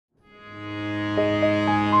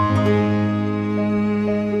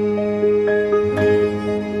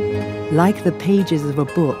Like the pages of a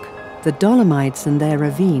book, the Dolomites and their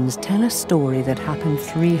ravines tell a story that happened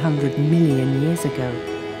 300 million years ago.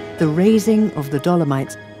 The raising of the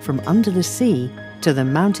Dolomites from under the sea to the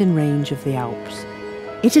mountain range of the Alps.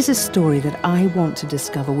 It is a story that I want to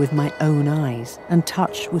discover with my own eyes and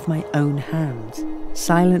touch with my own hands.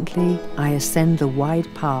 Silently, I ascend the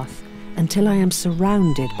wide path until I am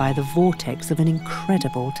surrounded by the vortex of an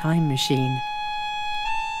incredible time machine.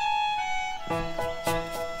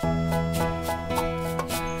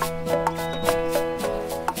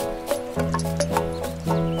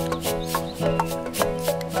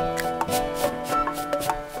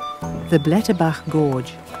 The Bletterbach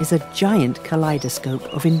Gorge is a giant kaleidoscope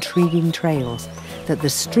of intriguing trails that the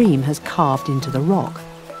stream has carved into the rock,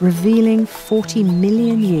 revealing 40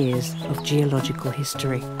 million years of geological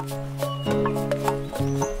history.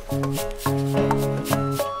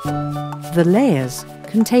 The layers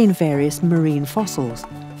contain various marine fossils,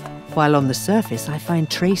 while on the surface I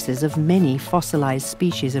find traces of many fossilized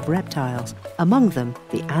species of reptiles, among them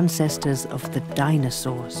the ancestors of the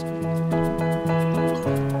dinosaurs.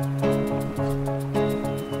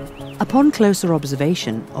 Upon closer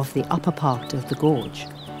observation of the upper part of the gorge,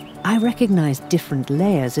 I recognize different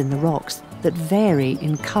layers in the rocks that vary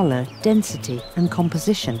in color, density, and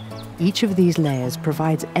composition. Each of these layers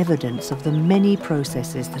provides evidence of the many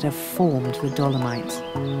processes that have formed the Dolomites.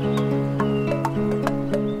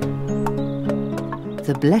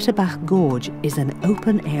 The Bletterbach Gorge is an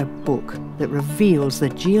open-air book that reveals the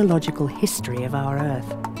geological history of our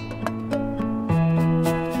Earth.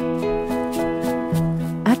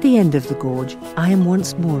 At the end of the gorge, I am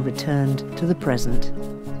once more returned to the present.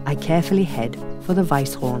 I carefully head for the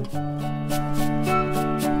Weisshorn.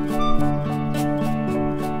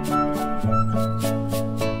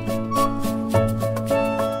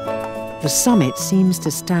 The summit seems to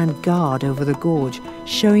stand guard over the gorge,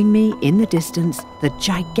 showing me in the distance the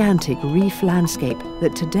gigantic reef landscape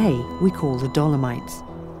that today we call the Dolomites.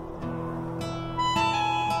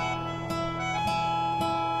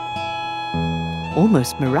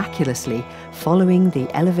 Almost miraculously, following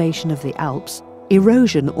the elevation of the Alps,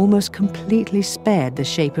 erosion almost completely spared the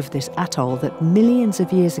shape of this atoll that millions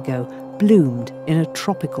of years ago bloomed in a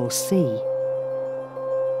tropical sea.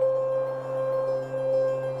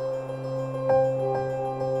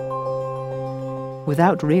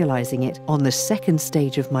 Without realizing it, on the second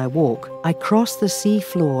stage of my walk, I crossed the sea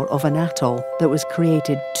floor of an atoll that was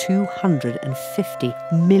created 250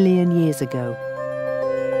 million years ago.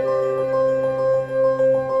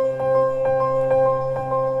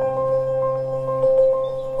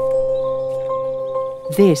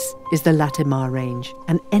 This is the Latimar Range,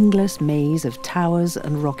 an endless maze of towers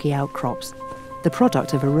and rocky outcrops, the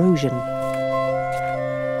product of erosion.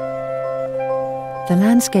 The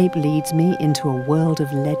landscape leads me into a world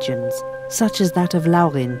of legends, such as that of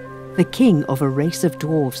Laurin, the king of a race of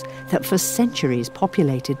dwarves that for centuries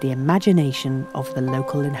populated the imagination of the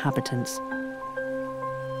local inhabitants.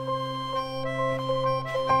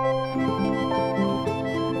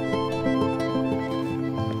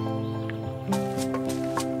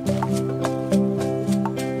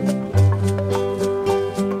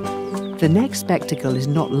 The next spectacle is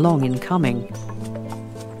not long in coming.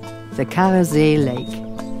 The Karasee Lake.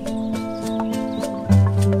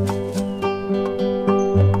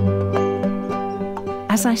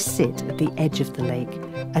 As I sit at the edge of the lake,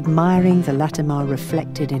 admiring the Latimar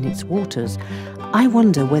reflected in its waters, I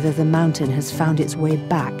wonder whether the mountain has found its way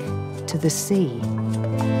back to the sea.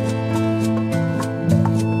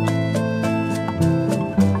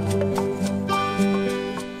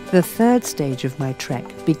 The third stage of my trek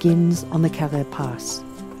begins on the Carré Pass,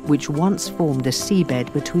 which once formed a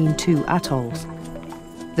seabed between two atolls.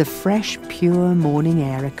 The fresh, pure morning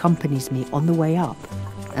air accompanies me on the way up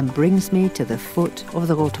and brings me to the foot of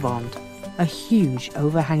the Rotwand, a huge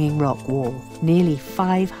overhanging rock wall, nearly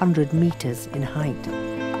 500 meters in height.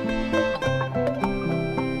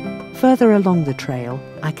 Further along the trail,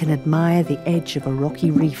 I can admire the edge of a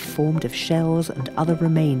rocky reef formed of shells and other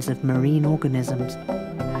remains of marine organisms.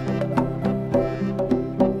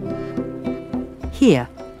 Here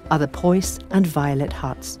are the Preuss and Violet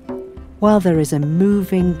huts, while there is a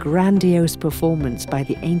moving, grandiose performance by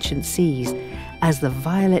the ancient seas as the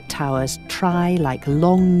violet towers try like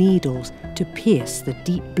long needles to pierce the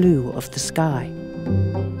deep blue of the sky.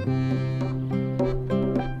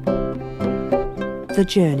 The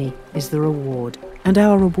journey is the reward, and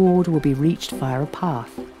our reward will be reached via a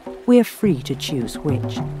path. We are free to choose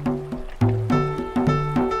which.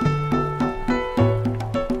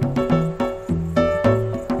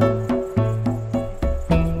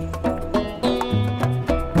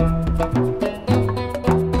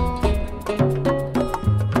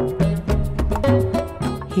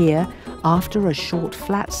 Here, after a short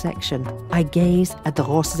flat section, I gaze at the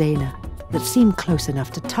Rosszene that seem close enough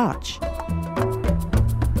to touch.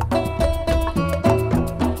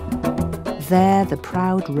 There, the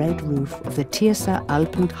proud red roof of the Tirsa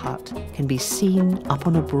Alpud hut can be seen up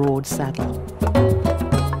on a broad saddle.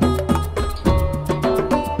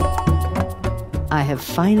 I have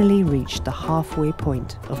finally reached the halfway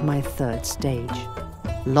point of my third stage.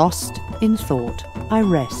 Lost in thought, I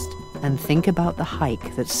rest and think about the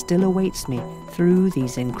hike that still awaits me through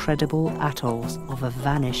these incredible atolls of a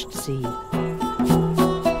vanished sea.